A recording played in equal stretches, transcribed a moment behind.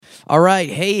All right.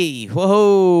 Hey.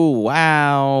 Whoa.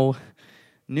 Wow.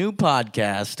 New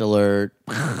podcast alert.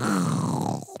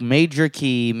 Major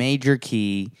key. Major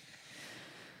key.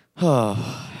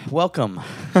 Oh, welcome.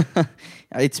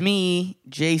 It's me,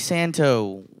 J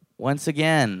Santo, once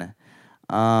again.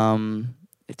 It's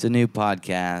a new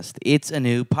podcast. It's a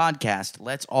new podcast.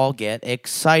 Let's all get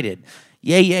excited.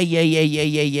 Yay, yay, yay, yay, yay,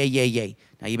 yay, yay, yay, yay.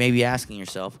 Now, you may be asking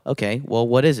yourself, okay, well,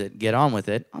 what is it? Get on with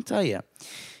it. I'll tell you.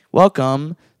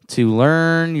 Welcome to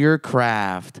Learn Your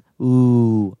Craft.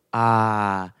 Ooh,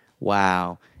 ah,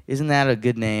 wow. Isn't that a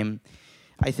good name?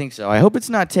 I think so. I hope it's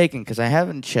not taken because I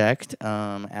haven't checked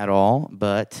at all,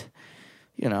 but,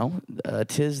 you know,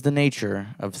 'tis the nature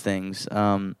of things.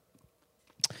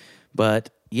 But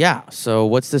yeah, so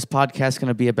what's this podcast going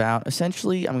to be about?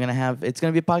 Essentially, it's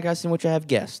going to be a podcast in which I have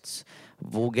guests.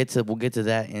 We'll get to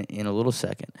that in a little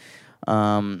second.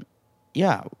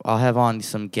 Yeah, I'll have on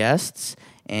some guests,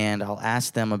 and I'll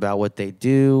ask them about what they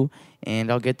do,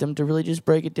 and I'll get them to really just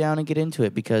break it down and get into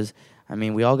it because, I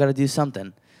mean, we all got to do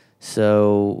something.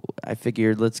 So I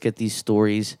figured let's get these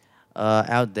stories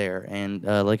out there. And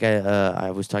like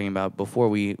I was talking about before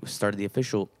we started the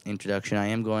official introduction, I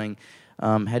am going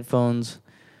headphones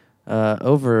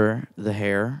over the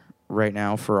hair right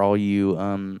now for all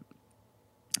you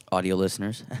audio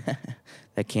listeners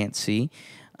that can't see.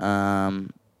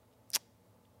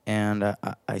 And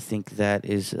I think that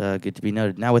is good to be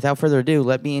noted. Now, without further ado,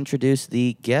 let me introduce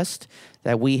the guest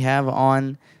that we have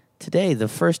on today, the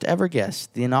first ever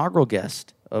guest, the inaugural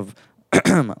guest of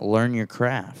Learn Your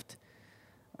Craft,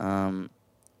 Mariah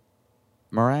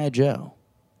Jo.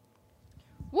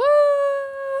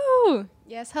 Woo!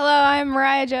 Yes, hello, I'm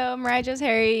Mariah Jo,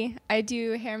 MariahJosHairy. I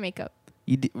do hair and makeup.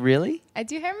 Really? I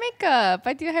do hair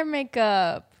and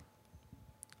makeup.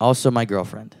 Also my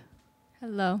girlfriend.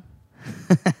 Hello.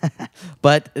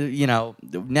 But, you know,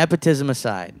 nepotism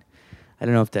aside, I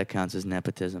don't know if that counts as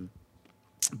nepotism.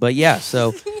 But yeah,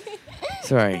 so,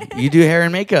 sorry, you do hair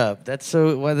and makeup. That's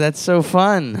so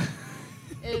fun.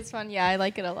 It is fun. Yeah, I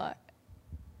like it a lot.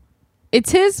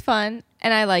 It is fun,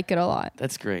 and I like it a lot.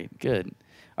 That's great. Good.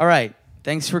 All right.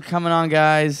 Thanks for coming on,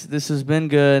 guys. This has been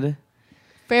good.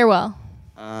 Farewell.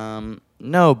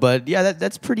 No, but yeah,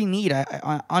 that's pretty neat.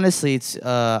 I honestly,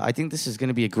 I think this is going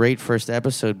to be a great first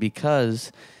episode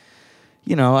because,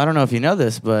 you know, I don't know if you know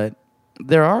this, but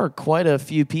there are quite a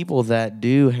few people that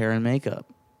do hair and makeup.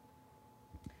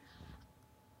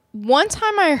 One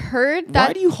time I heard that...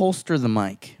 Why do you holster the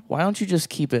mic? Why don't you just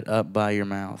keep it up by your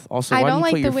mouth? Also, why do you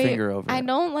put your finger over it? I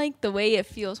don't like the way it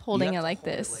feels holding it like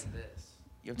this.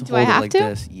 You have to do I have hold it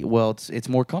like this. Well, it's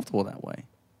more comfortable that way.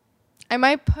 I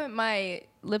might put my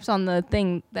lips on the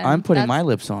thing. Then I'm putting my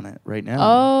lips on it right now.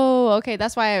 Oh, okay.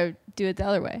 That's why I do it the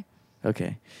other way.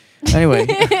 Okay. Anyway,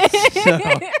 so,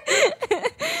 I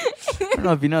don't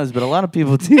know if you know this, but a lot of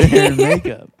people do hair and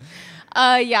makeup.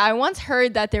 Yeah, I once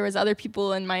heard that there was other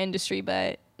people in my industry,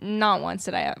 but not once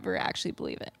did I ever actually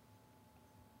believe it.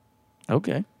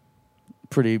 Okay.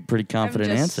 Pretty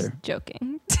confident I'm just answer.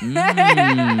 Joking.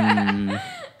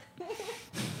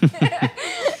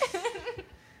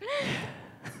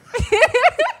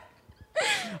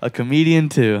 A comedian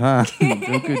too, huh?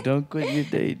 Don't quit your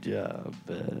day job.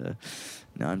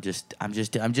 No, I'm just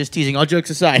teasing. All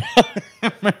jokes aside.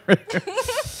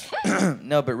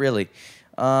 No, but really.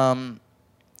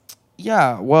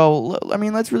 Yeah, well, I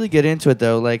mean, let's really get into it,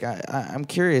 though. Like, I'm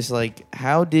curious, like,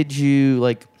 how did you,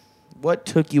 like, what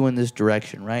took you in this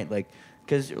direction, right? Like,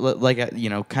 because, like, you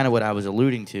know, kind of what I was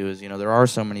alluding to is, you know, there are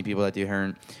so many people that do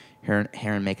hair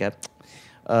and makeup.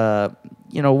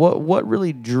 You know, what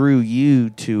really drew you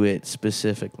to it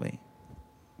specifically?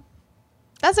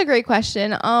 That's a great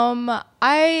question.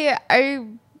 I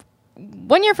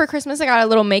one year for Christmas, I got a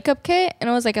little makeup kit, and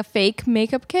it was like a fake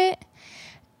makeup kit.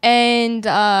 And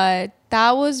that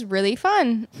was really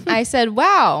fun. I said,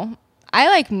 wow, I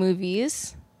like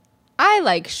movies. I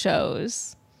like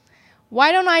shows.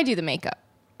 Why don't I do the makeup?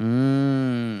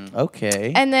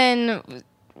 Okay. And then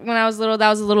when I was little, that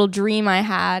was a little dream I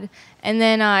had. And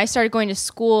then I started going to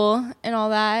school and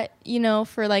all that, you know,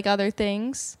 for like other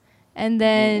things. And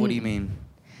then... What do you mean?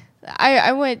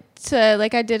 I went to,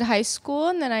 like, I did high school,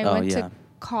 and then I went to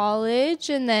college,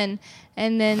 and then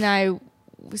I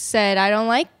said, I don't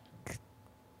like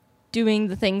doing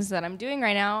the things that I'm doing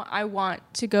right now. I want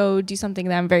to go do something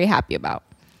that I'm very happy about.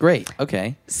 Great.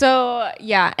 Okay. So,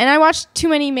 yeah. And I watched too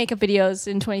many makeup videos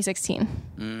in 2016.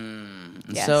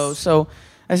 Yes. So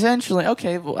essentially,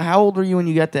 okay, well, how old were you when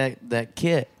you got that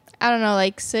kit? I don't know,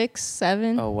 like 6,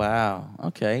 7. Oh, wow.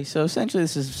 Okay. So essentially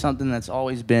this is something that's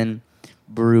always been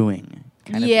brewing.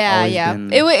 kind of Yeah, always yeah.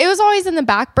 been- It was always in the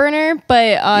back burner, but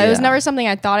it was Yeah. never something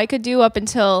I thought I could do up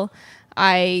until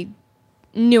I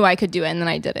knew I could do it, and then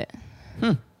I did it.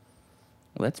 Well,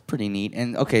 that's pretty neat.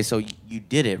 And okay, so you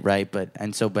did it, right? But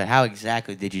how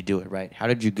exactly did you do it, right? How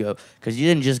did you go? Because you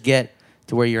didn't just get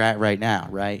to where you're at right now,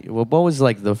 right? Well, what was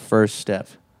like the first step?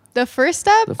 The first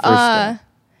step, The first step.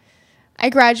 I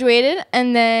graduated,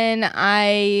 and then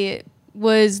I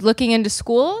was looking into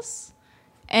schools,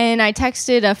 and I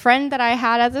texted a friend that I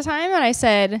had at the time, and I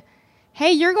said,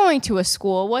 "Hey, you're going to a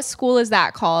school. What school is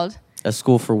that called?" A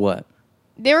school for what?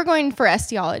 They were going for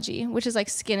osteology, which is like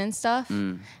skin and stuff.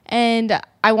 And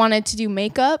I wanted to do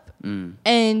makeup.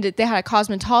 And they had a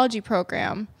cosmetology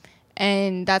program.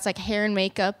 And that's like hair and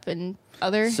makeup and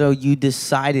other. So you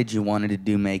decided you wanted to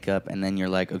do makeup, and then you're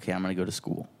like, okay, I'm going to go to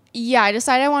school. Yeah, I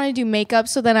decided I wanted to do makeup.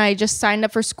 So then I just signed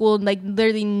up for school, like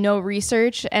literally no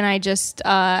research. And I just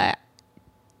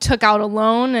took out a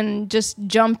loan and just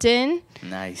jumped in.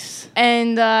 Nice.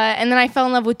 And then I fell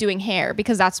in love with doing hair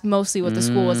because that's mostly what the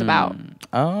school was about.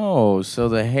 Oh, so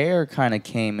the hair kind of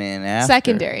came in after.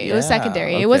 Secondary. It was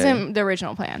secondary. Okay. It wasn't the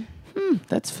original plan.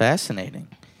 That's fascinating.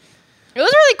 It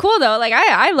was really cool though. Like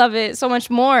I love it so much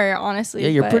more, honestly. Yeah,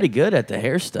 you're but- pretty good at the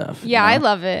hair stuff. Yeah, you I know?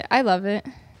 love it. I love it.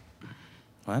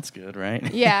 Well, that's good,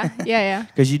 right? Yeah.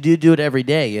 Because you do it every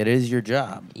day. It is your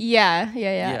job. Yeah.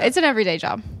 It's an everyday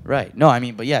job. Right. No, I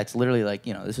mean, but yeah, it's literally like,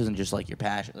 this isn't just like your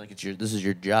passion. Like this is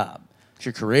your job. It's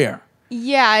your career.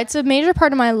 Yeah, it's a major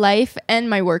part of my life and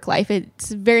my work life.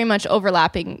 It's very much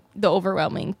overlapping the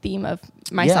overwhelming theme of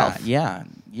myself. Yeah,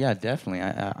 definitely.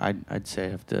 I'd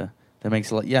say that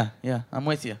makes a lot. Yeah, I'm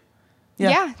with you.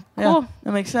 Yeah, cool.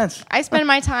 That makes sense. I spend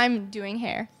my time doing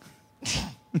hair.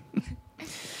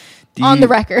 Do On you- the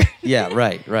record. Yeah,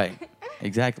 right.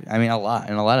 Exactly. I mean, a lot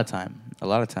of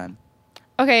time.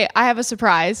 Okay, I have a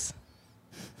surprise.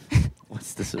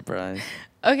 What's the surprise?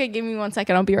 Okay, give me 1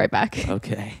 second. I'll be right back.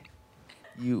 Okay.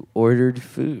 You ordered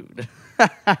food.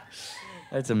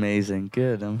 That's amazing.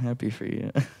 Good. I'm happy for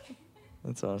you.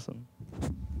 That's awesome.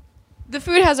 The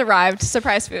food has arrived.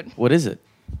 Surprise food. What is it?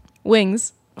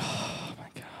 Wings. Oh my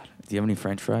god. Do you have any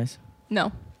French fries?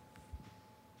 No.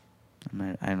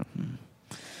 I don't.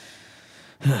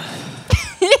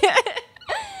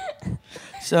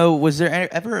 So, was there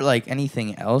ever like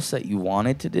anything else that you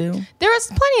wanted to do? There was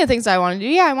plenty of things I want to do.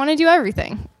 Yeah, I want to do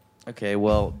everything. Okay,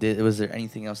 well, was there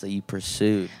anything else that you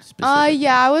pursued specifically?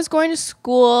 Yeah, I was going to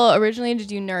school originally to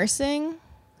do nursing.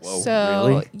 Whoa, So,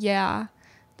 really? yeah.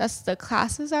 That's the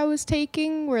classes I was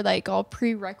taking were like all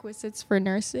prerequisites for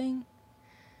nursing.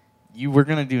 You were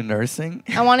gonna do nursing?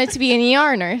 I wanted to be an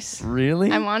ER nurse.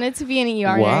 Really? I wanted to be an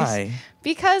ER nurse. Why?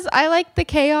 Because I like the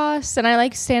chaos and I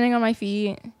like standing on my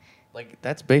feet. Like,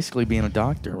 that's basically being a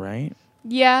doctor, right?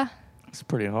 Yeah. It's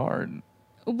pretty hard.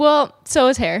 Well, so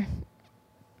is hair.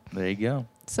 There you go.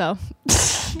 So,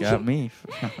 Got me.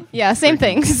 yeah, same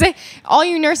thing. All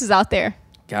you nurses out there,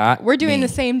 Got we're doing me.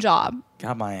 the same job.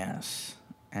 Got my ass.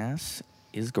 Ass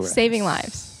is grass. Saving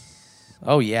lives.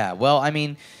 Oh, yeah. Well, I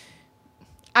mean,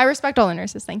 I respect all the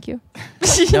nurses. Thank you.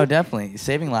 no, definitely.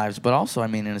 Saving lives. But also, I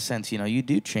mean, in a sense, you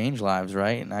do change lives,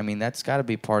 right? And I mean, that's got to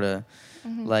be part of,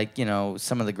 like,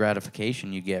 some of the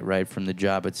gratification you get, right, from the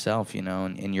job itself,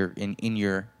 and in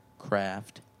your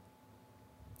craft.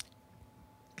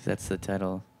 'Cause that's the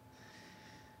title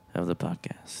of the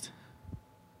podcast.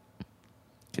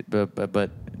 But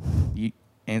you,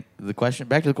 and the question,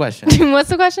 back to the question. What's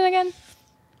the question again?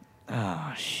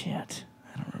 Oh, shit.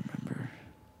 I don't remember.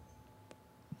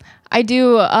 I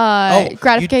do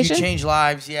gratification. You change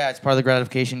lives. Yeah, it's part of the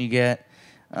gratification you get.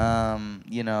 Yeah.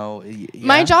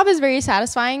 My job is very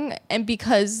satisfying, and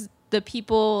because the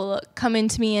people come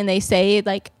into me and they say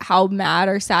like how mad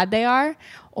or sad they are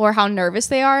or how nervous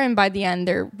they are, and by the end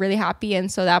they're really happy, and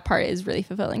so that part is really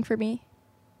fulfilling for me.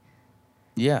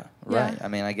 Yeah, right. Yeah. I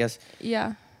mean, I guess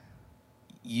Yeah.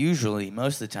 usually,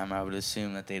 most of the time, I would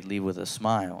assume that they'd leave with a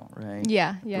smile, right?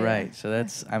 Yeah. Right. So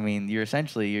that's, I mean, you're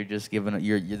just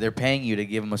giving, they're paying you to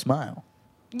give them a smile.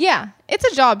 Yeah. It's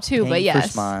a job too, but Paying yes.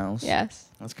 for smiles. Yes.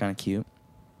 That's kind of cute.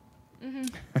 Mm-hmm.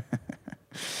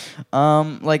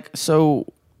 So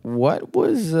what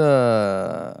was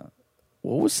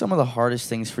some of the hardest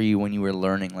things for you when you were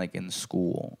learning, like in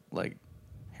school, like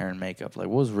hair and makeup? Like,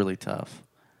 what was really tough?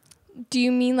 Do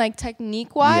you mean like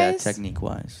technique wise? Yeah, technique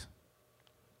wise.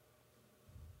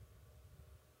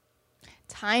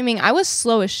 Timing. I was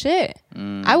slow as shit.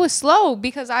 I was slow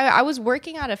because I was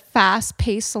working at a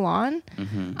fast-paced salon.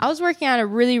 Mm-hmm. I was working at a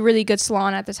really, really good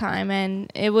salon at the time, and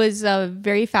it was a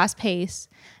very fast pace.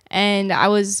 And I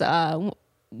was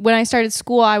when I started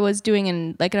school, I was doing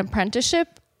an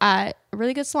apprenticeship at a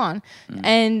really good salon,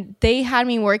 and they had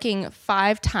me working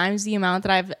 5 times the amount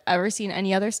that I've ever seen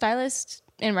any other stylist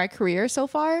in my career so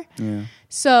far. Yeah.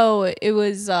 So it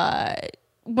was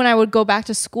when I would go back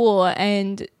to school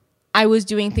and I was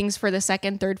doing things for the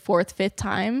 2nd, 3rd, 4th, 5th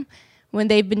time when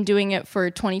they've been doing it for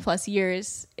 20 plus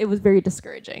years. It was very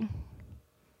discouraging.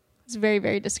 It's very,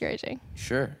 very discouraging.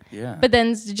 Sure. Yeah. But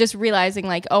then just realizing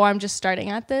like, oh, I'm just starting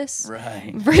at this.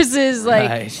 Right. Versus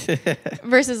like,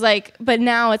 Right. but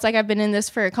now it's like I've been in this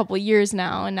for a couple of years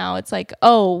now. And now it's like,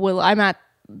 oh, well, I'm at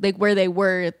like where they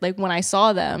were like when I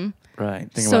saw them. Right.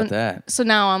 Think about that. So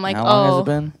now I'm like, How long has it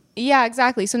been? Yeah,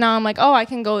 exactly. So now I'm like, oh, I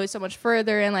can go so much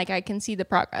further and like I can see the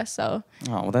progress. So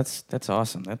well, that's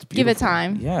awesome. That's beautiful. give it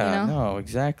time. Yeah, you know? no,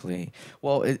 exactly.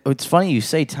 Well, it's funny you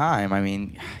say time. I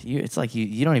mean, it's like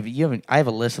you don't even, you haven't. I have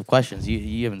a list of questions.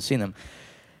 You haven't seen them.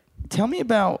 Tell me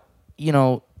about,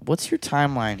 what's your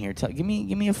timeline here? Give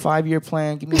me a 5-year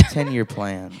plan. Give me a 10-year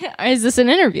plan. Is this an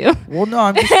interview? Well, no,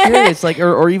 I'm just curious. Like,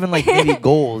 or even like maybe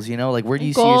goals. Like, where do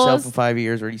you see yourself in 5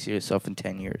 years? Where do you see yourself in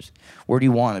 10 years? Where do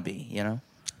you want to be?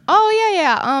 Oh,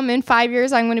 yeah. In 5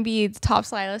 years, I'm going to be the top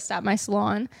stylist at my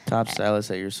salon. Top stylist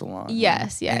at your salon.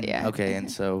 Yes, yeah. Okay, and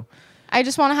so I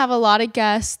just want to have a lot of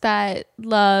guests that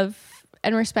love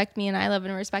and respect me, and I love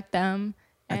and respect them.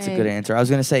 That's a good answer. I was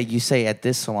going to say, you say at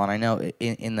this salon, I know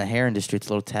in the hair industry, it's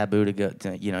a little taboo to go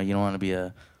to, you don't want to be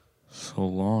a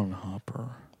salon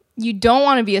hopper. You don't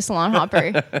want to be a salon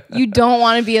hopper. You don't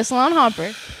want to be a salon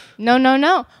hopper.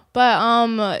 No.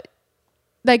 But,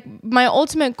 like my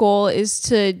ultimate goal is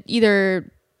to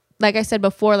either, like I said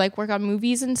before, like work on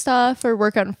movies and stuff, or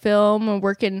work on film, or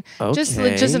work in just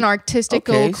an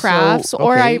artistical crafts.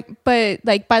 But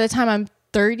like by the time I'm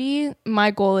 30, my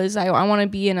goal is I want to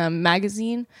be in a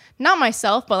magazine, not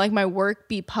myself, but like my work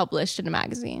be published in a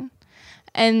magazine.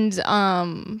 And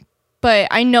but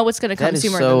I know it's gonna come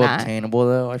sooner than that. That is so obtainable,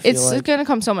 though. I feel it's gonna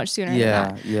come so much sooner than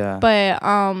that. Yeah.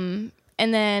 But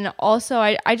and then also,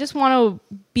 I just want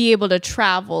to be able to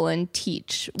travel and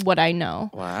teach what I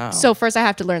know. Wow. So first I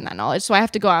have to learn that knowledge. So I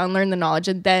have to go out and learn the knowledge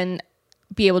and then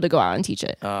be able to go out and teach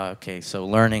it. Okay, so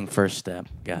learning first step.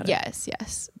 Got it. Yes. Okay.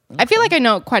 I feel like I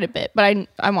know quite a bit, but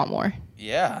I want more.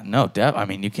 Yeah, no, I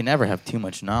mean, you can never have too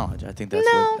much knowledge. I think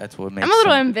that's what makes I'm a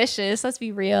little ambitious, let's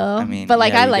be real. I mean, but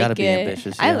like I you like gotta it. Be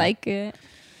ambitious, I like it.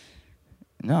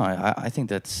 No, I think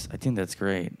that's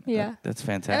great. Yeah, that's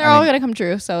fantastic. And they're all gonna come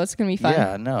true, so it's gonna be fun.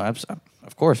 Yeah, no,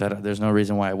 of course. There's no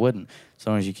reason why I wouldn't. As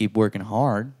long as you keep working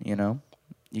hard, you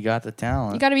got the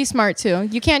talent. You got to be smart too.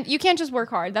 You can't just work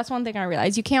hard. That's one thing I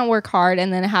realized. You can't work hard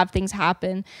and then have things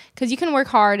happen, because you can work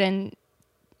hard and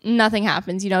nothing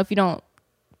happens. If you don't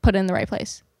put it in the right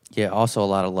place. Yeah. Also, a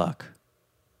lot of luck.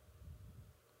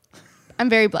 I'm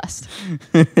very blessed.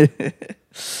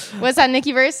 What's that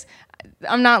Nicki verse?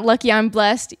 I'm not lucky, I'm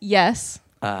blessed. Yes.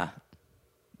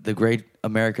 The great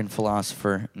American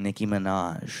philosopher Nicki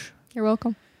Minaj. You're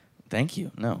welcome. Thank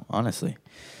you. No, honestly.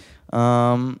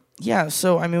 Yeah,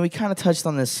 so I mean, we kind of touched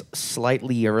on this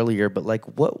slightly earlier, but like,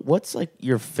 what's like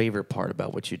your favorite part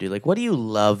about what you do? Like, what do you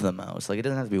love the most? Like, it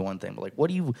doesn't have to be one thing, but like, what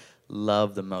do you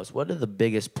love the most? What are the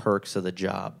biggest perks of the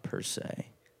job per se?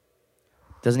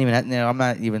 Doesn't even have, I'm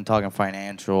not even talking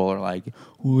financial or like,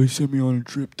 they send me on a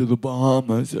trip to the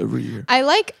Bahamas every year. I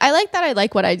like that I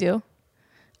like what I do.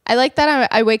 I like that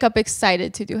I wake up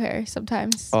excited to do hair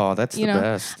sometimes. Oh, that's the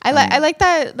best. I like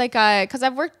that, like, because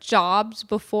I've worked jobs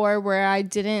before where I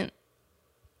didn't,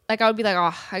 like, I would be like,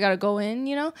 oh, I gotta go in,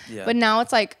 Yeah. But now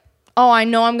it's like, oh, I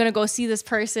know I'm gonna go see this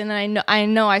person, and I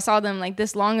know I saw them like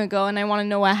this long ago, and I want to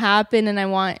know what happened, and I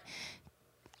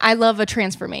love a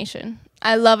transformation.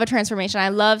 I love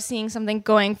seeing something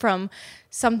going from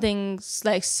something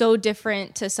like so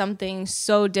different to something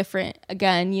so different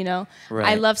again, Right.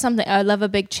 I love a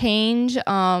big change.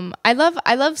 I love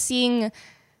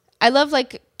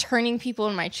like turning people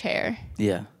in my chair.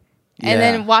 Yeah. And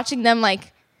then watching them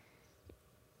like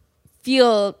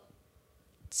feel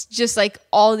just like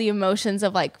all the emotions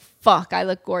of like, fuck, I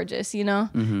look gorgeous,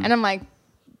 Mm-hmm. And I'm like,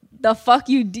 the fuck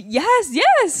you do?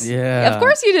 Yes. Yeah. Of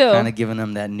course you do. Kind of giving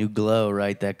them that new glow,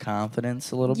 right? That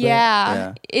confidence a little bit.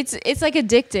 Yeah. It's like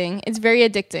addicting. It's very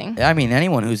addicting. I mean,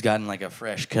 anyone who's gotten like a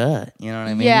fresh cut, you know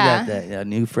what I mean? Yeah. You got that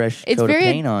new fresh coat of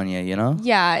paint on you,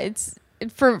 Yeah. It's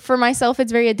for myself,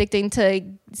 it's very addicting to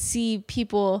see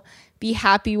people be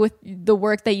happy with the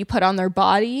work that you put on their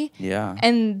body. Yeah.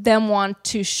 And them want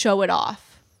to show it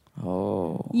off.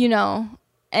 Oh.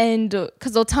 And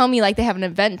because they'll tell me like they have an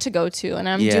event to go to, and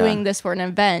I'm doing this for an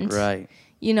event, right?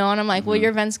 And I'm like, well,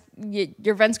 your event's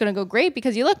gonna go great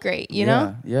because you look great,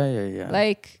 Yeah.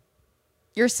 Like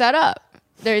you're set up.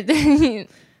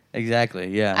 Exactly.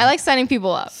 Yeah. I like setting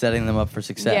people up. Setting them up for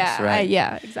success. Yeah. Right.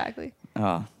 Yeah. Exactly.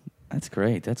 Oh, that's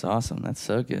great. That's awesome. That's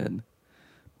so good.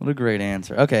 What a great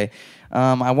answer. Okay.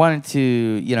 I wanted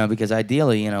to, because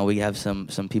ideally, we have some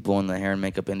people in the hair and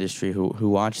makeup industry who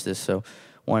watch this, so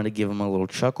wanted to give them a little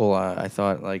chuckle. I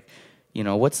thought, like,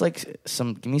 what's like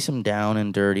give me some down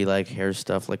and dirty, like, hair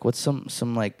stuff. Like, what's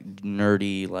some like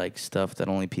nerdy, like, stuff that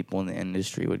only people in the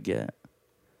industry would get?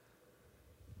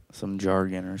 Some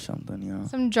jargon or something,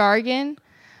 Some jargon.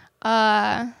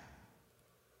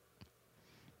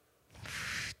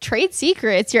 Trade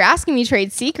secrets. You're asking me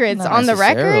trade secrets Not on the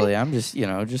record? I'm just,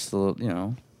 just a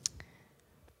little,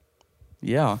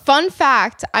 yeah. Fun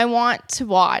fact, I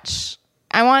want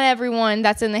everyone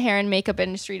that's in the hair and makeup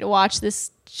industry to watch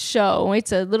this show.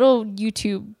 It's a little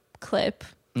YouTube clip.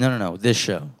 No. This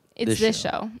show. It's this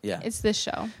show. Yeah. It's this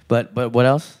show. But what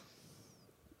else?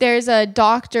 There's a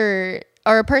doctor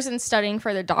or a person studying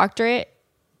for their doctorate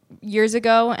years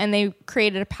ago, and they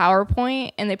created a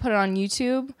PowerPoint and they put it on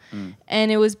YouTube.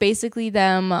 And it was basically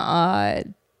them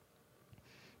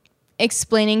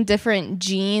explaining different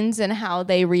genes and how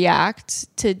they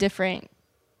react to different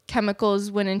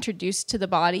chemicals when introduced to the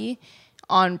body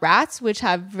on rats, which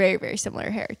have very, very similar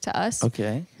hair to us.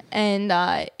 Okay. And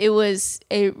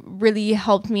it really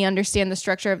helped me understand the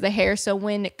structure of the hair. So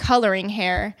when coloring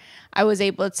hair, I was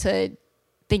able to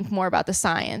think more about the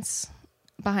science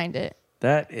behind it.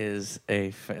 That is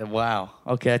wow.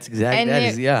 Okay, that's exactly.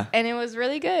 And it was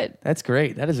really good. That's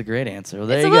great. That is a great answer. Well,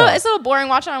 there It's you go. It's a little boring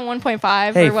watching on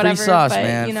 1.5 hey, or whatever. free sauce, but,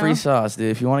 man. Free sauce, dude.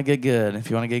 If you want to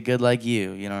get good like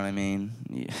you know what I mean?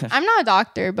 Yeah. I'm not a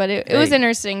doctor, but it was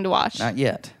interesting to watch. Not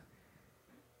yet.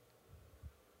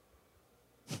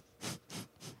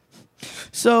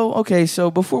 So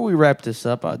before we wrap this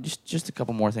up, just a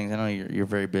couple more things. I know you're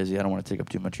very busy. I don't want to take up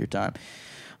too much of your time.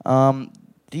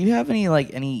 Do you have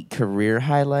any career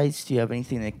highlights? Do you have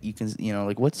anything that you can,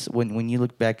 like, what's when you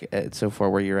look back at so far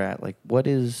where you're at, like, what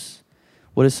is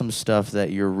some stuff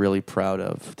that you're really proud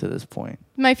of to this point?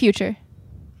 My future.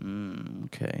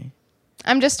 Okay.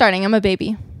 I'm just starting. I'm a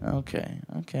baby. Okay.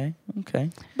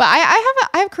 But I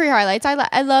have career highlights.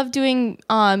 I love doing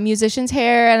musicians'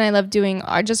 hair, and I love doing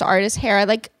just artist hair. I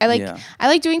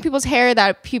like doing people's hair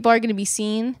that people are going to be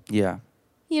seeing. Yeah.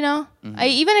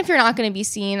 Even if you're not going to be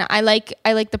seen, I like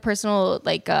the personal,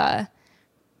 like,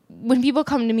 when people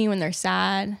come to me when they're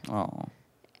sad. Oh.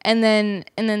 And then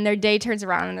their day turns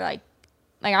around and they're like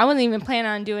I wasn't even planning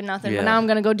on doing nothing, but now I'm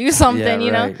gonna go do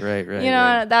something.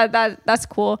 Right. That's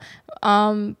cool.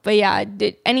 But yeah,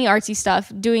 any artsy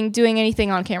stuff, doing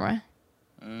anything on camera.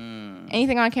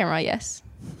 Anything on camera, yes.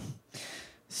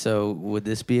 So would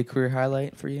this be a career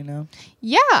highlight for you now?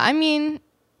 Yeah, I mean,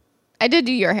 I did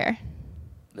do your hair.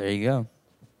 There you go.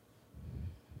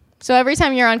 So every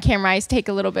time you're on camera, I take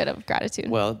a little bit of gratitude.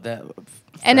 Well,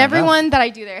 and everyone that I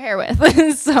do their hair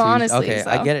with. So honestly, okay,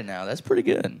 I get it now. That's pretty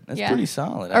good. That's pretty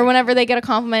solid. Or whenever they get a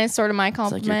compliment, it's sort of my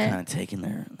compliment. It's like you're kind of taking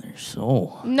their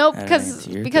soul. Nope, because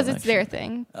it's their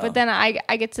thing. Oh. But then I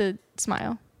get to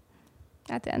smile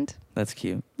at the end. That's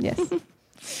cute. Yes.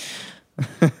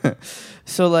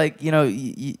 So, like,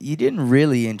 you didn't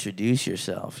really introduce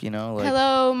yourself, like,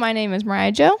 hello, my name is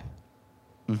Mariah Jo.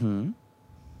 Mm-hmm.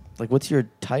 Like, what's your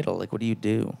title? Like, what do you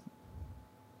do?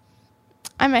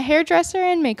 I'm a hairdresser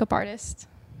and makeup artist.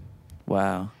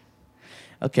 Wow.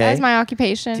 Okay. That's my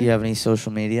occupation. Do you have any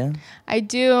social media? I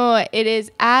do. It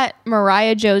is at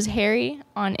MariahJosHairy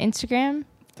on Instagram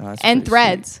and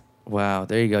Threads. Sweet. Wow.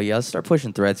 There you go. Yeah, let's start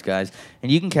pushing Threads, guys.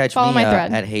 And you can catch Follow me my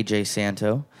at Hey J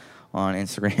Santo on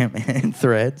Instagram and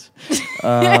Threads.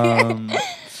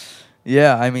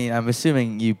 Yeah, I mean, I'm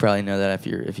assuming you probably know that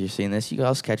if you're seeing this. You can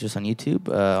also catch us on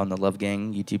YouTube, on the Love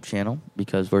Gang YouTube channel,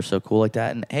 because we're so cool like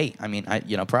that. And hey, I mean,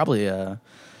 probably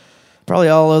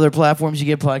all other platforms you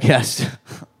get podcasts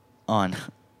on.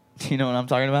 Do you know what I'm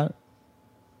talking about?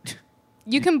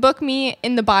 You can book me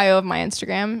in the bio of my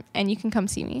Instagram, and you can come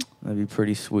see me. That'd be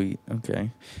pretty sweet. Okay,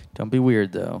 don't be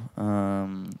weird though.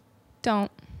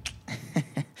 Don't.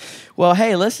 Well,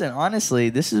 hey, listen, honestly,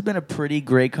 this has been a pretty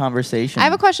great conversation. I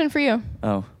have a question for you.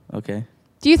 Oh, okay.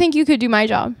 Do you think you could do my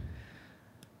job?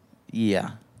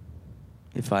 Yeah.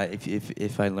 If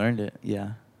I learned it,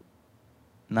 yeah.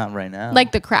 Not right now.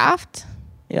 Like the craft?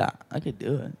 Yeah, I could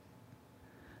do it.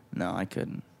 No, I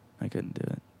couldn't. I couldn't do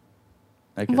it.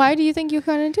 Why do you think you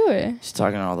couldn't do it? Just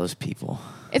talking to all those people.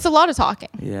 It's a lot of talking.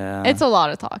 Yeah. It's a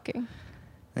lot of talking.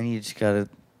 And you just gotta...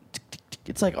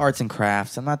 It's like arts and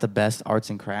crafts. I'm not the best arts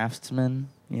and craftsman,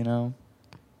 I've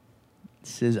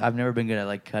never been good at,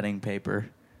 like, cutting paper.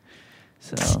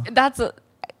 So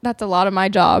That's a lot of my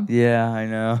job. Yeah, I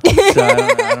know. So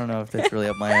I don't know if that's really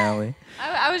up my alley.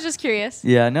 I was just curious.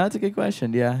 Yeah, no, it's a good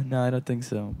question. Yeah, no, I don't think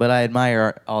so. But I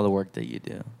admire all the work that you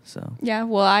do. So Yeah,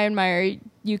 well, I admire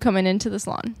you coming into the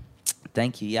salon.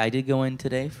 thank you. Yeah, I did go in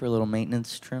today for a little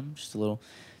maintenance trim, just a little,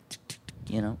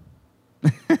 you know.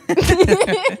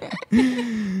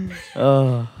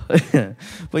 Oh,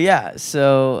 but yeah.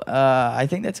 So I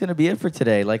think that's gonna be it for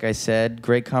today. Like I said,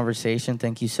 great conversation.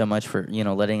 Thank you so much for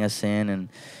letting us in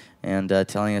and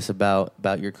telling us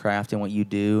about your craft and what you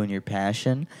do and your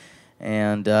passion.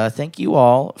 And thank you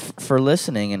all for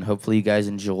listening. And hopefully you guys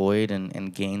enjoyed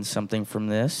and gained something from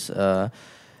this.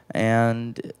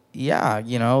 And yeah,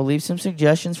 leave some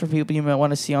suggestions for people you might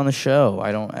want to see on the show.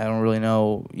 I don't really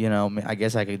know. I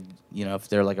guess I could. If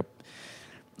they're like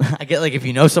I get like if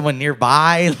you know someone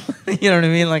nearby, you know what I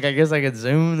mean? Like I guess I could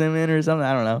Zoom them in or something.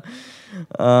 I don't know.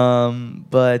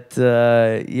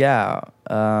 Yeah.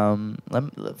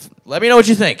 Let me know what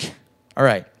you think. All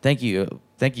right. Thank you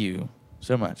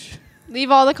so much.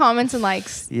 Leave all the comments and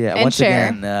likes. Yeah. And Once share.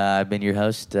 again, I've been your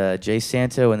host, J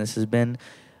Santo, and this has been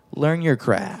Learn Your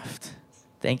Craft.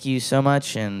 Thank you so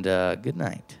much, and good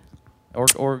night,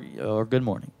 or good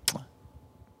morning.